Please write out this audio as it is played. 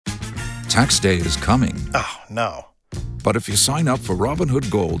Tax day is coming. Oh, no. But if you sign up for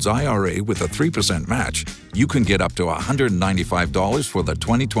Robinhood Gold's IRA with a 3% match, you can get up to $195 for the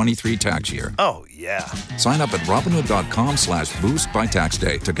 2023 tax year. Oh, yeah. Sign up at Robinhood.com/boost by tax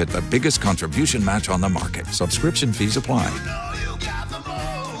day to get the biggest contribution match on the market. Subscription fees apply.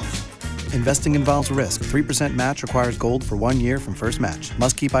 Investing involves risk. 3% match requires gold for 1 year from first match.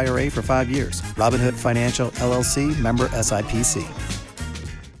 Must keep IRA for 5 years. Robinhood Financial, LLC, member SIPC.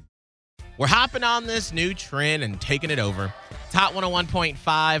 We're hopping on this new trend and taking it over. It's Hot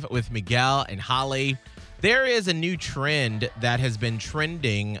 101.5 with Miguel and Holly. There is a new trend that has been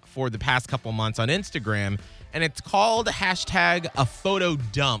trending for the past couple months on Instagram, and it's called #a photo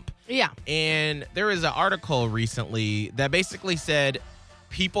dump. Yeah. And there is an article recently that basically said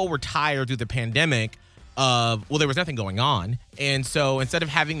people were tired through the pandemic of, well, there was nothing going on. And so instead of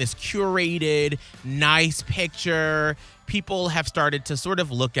having this curated, nice picture, people have started to sort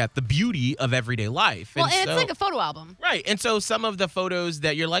of look at the beauty of everyday life. Well, and it's like a photo album. Right. And so some of the photos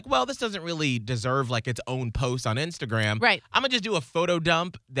that you're like, well, this doesn't really deserve like its own post on Instagram. Right. I'm going to just do a photo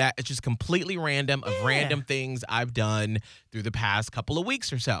dump that is just completely random of random things I've done through the past couple of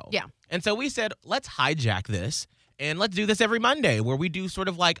weeks or so. Yeah. And so we said, let's hijack this. And let's do this every Monday where we do sort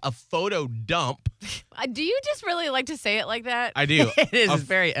of like a photo dump. Do you just really like to say it like that? I do. It is. It's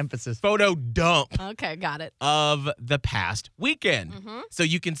very emphasis. Photo dump. Okay, got it. Of the past weekend. Mm-hmm. So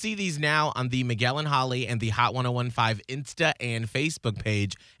you can see these now on the Miguel and Holly and the Hot 101.5 Insta and Facebook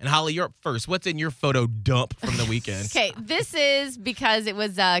page. And Holly, you're up first. What's in your photo dump from the weekend? Okay, this is because it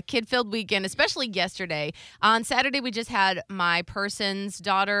was a kid-filled weekend, especially yesterday. On Saturday, we just had my person's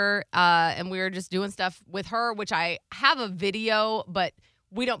daughter, and we were just doing stuff with her, which I have a video, but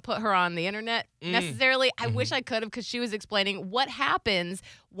we don't put her on the internet necessarily. I wish I could have, because she was explaining what happens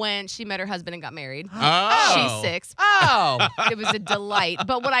when she met her husband and got married. Oh. She's 6. Oh. It was a delight.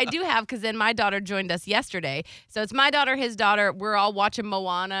 But what I do have, because then my daughter joined us yesterday. So it's my daughter, his daughter. We're all watching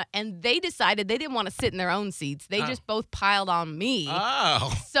Moana, and they decided they didn't want to sit in their own seats. They just both piled on me.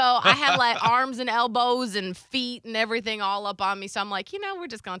 Oh. So I had like arms and elbows and feet and everything all up on me. So I'm like, we're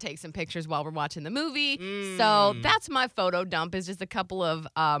just going to take some pictures while we're watching the movie. So that's my photo dump, is just a couple of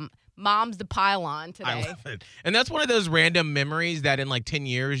moms to pile on today. I love it. And that's one of those random memories that in like 10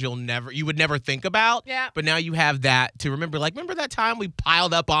 years you would never think about. Yeah. But now you have that to remember. Like, remember that time we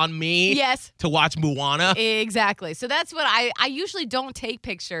piled up on me? Yes. To watch Moana? Exactly. So that's what I usually don't take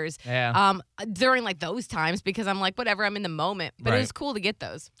pictures during like those times, because I'm like, whatever, I'm in the moment. But Right. it was cool to get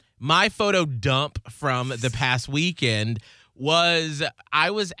those. My photo dump from the past weekend was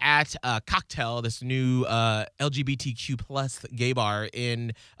I was at Cocktail, this new LGBTQ plus gay bar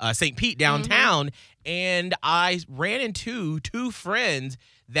in St. Pete downtown, and I ran into 2 friends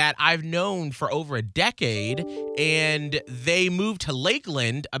that I've known for over a decade, and they moved to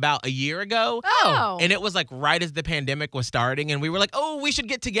Lakeland about a year ago. Oh. And it was like right as the pandemic was starting, and we were like, oh, we should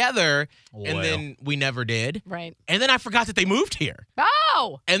get together. And then we never did. Right. And then I forgot that they moved here.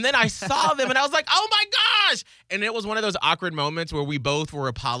 Oh. And then I saw them and I was like, oh my gosh. And it was one of those awkward moments where we both were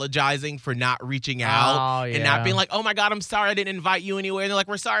apologizing for not reaching out and not being like, oh my God, I'm sorry I didn't invite you anywhere. And they're like,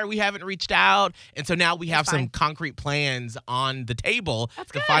 we're sorry we haven't reached out. And so now we have some concrete plans on the table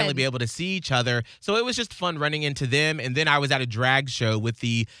to finally be able to see each other. So it was just fun running into them. And then I was at a drag show with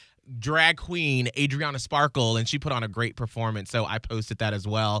the drag queen Adriana Sparkle, and she put on a great performance, so I posted that as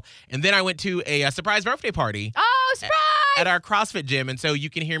well. And then I went to a surprise birthday party. Oh, surprise! At our CrossFit gym, and so you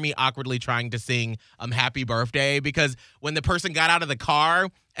can hear me awkwardly trying to sing happy birthday, because when the person got out of the car,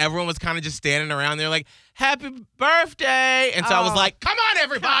 everyone was kind of just standing around there like, happy birthday. And so I was like, come on,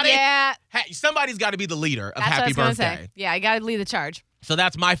 everybody. Yeah. Hey, somebody's got to be the leader of That's what I happy was gonna birthday. say. Yeah, I got to lead the charge. So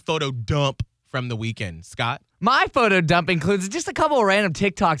that's my photo dump from the weekend. Scott? My photo dump includes just a couple of random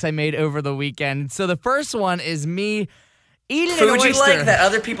TikToks I made over the weekend. So the first one is me eating an Food oyster. you like that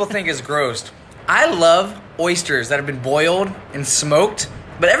other people think is gross. I love oysters that have been boiled and smoked,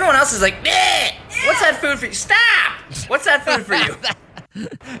 but everyone else is like, eh, what's that food for you? Stop! What's that food for you?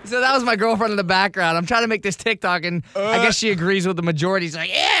 So that was my girlfriend in the background. I'm trying to make this TikTok, and I guess she agrees with the majority. She's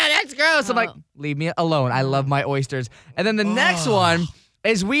like, yeah, that's gross. I'm like, leave me alone. I love my oysters. And then the next one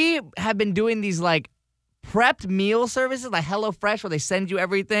is we have been doing these like prepped meal services like HelloFresh, where they send you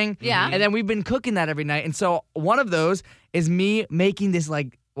everything. Yeah. And then we've been cooking that every night. And so one of those is me making this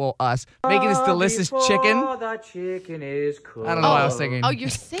making this delicious chicken. The chicken is cooked. I don't know why I was singing. Oh, you're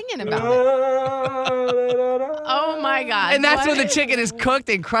singing about it. Oh, my God. And that's when the chicken is cooked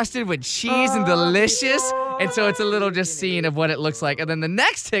and crusted with cheese and delicious. And so it's a little just scene of what it looks like. And then the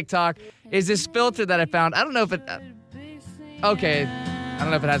next TikTok is this filter that I found. I don't know if it... okay. I don't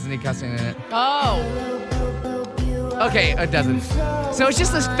know if it has any cussing in it. Oh. Okay, it doesn't. So it's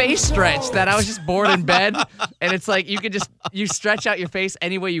just this face stretch that I was just bored in bed, and it's like you stretch out your face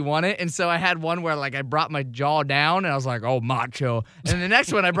any way you want it. And so I had one where like I brought my jaw down, and I was like, oh, macho. And then the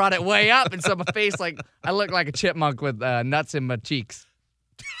next one I brought it way up, and so my face like I look like a chipmunk with nuts in my cheeks.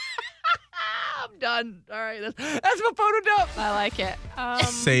 I'm done. All right, that's my photo dump. I like it.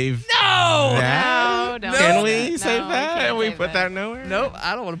 Save No! that? No, Can we no, save we that? can't And we save put that nowhere? Nope,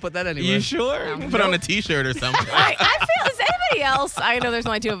 I don't want to put that anywhere. You sure? You can put on a T-shirt or something. I feel, does anybody else, I know there's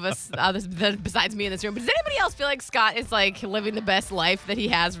only two of us besides me in this room, but does anybody else feel like Scott is like living the best life that he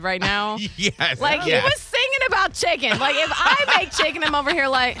has right now? Yes. Like, yes. he was singing about chicken. Like, if I make chicken, I'm over here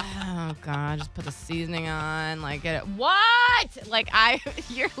like, oh, God, just put the seasoning on. Like, get it. What? Like,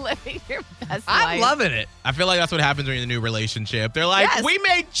 you're living your best life. I'm loving it. I feel like that's what happens when you're in a new relationship. They're like, Yes. we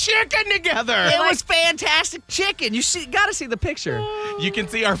made chicken together. It was fantastic chicken. You gotta see the picture. You can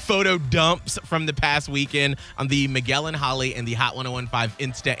see our photo dumps from the past weekend on the Miguel and Holly and the Hot 1015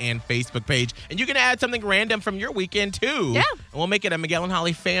 Insta and Facebook page. And you can add something random from your weekend, too. Yeah. And we'll make it a Miguel and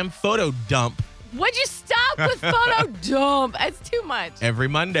Holly fam photo dump Would you stop with photo dump? It's too much. every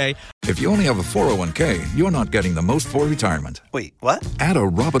Monday. If you only have a 401k, you're not getting the most for retirement. Wait, what? Add a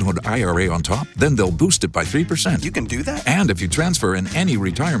Robinhood IRA on top, then they'll boost it by 3%. You can do that? And if you transfer in any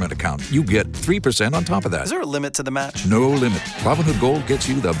retirement account, you get 3% on top of that. Is there a limit to the match? No limit. Robinhood Gold gets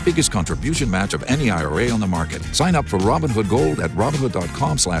you the biggest contribution match of any IRA on the market. Sign up for Robinhood Gold at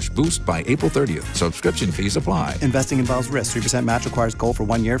Robinhood.com/boost by April 30th. Subscription fees apply. Investing involves risk. 3% match requires gold for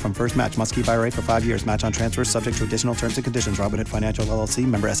 1 year from first match. Must keep IRA for 5 years. Match on transfers subject to additional terms and conditions. Robinhood Financial LLC,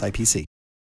 member SIPC.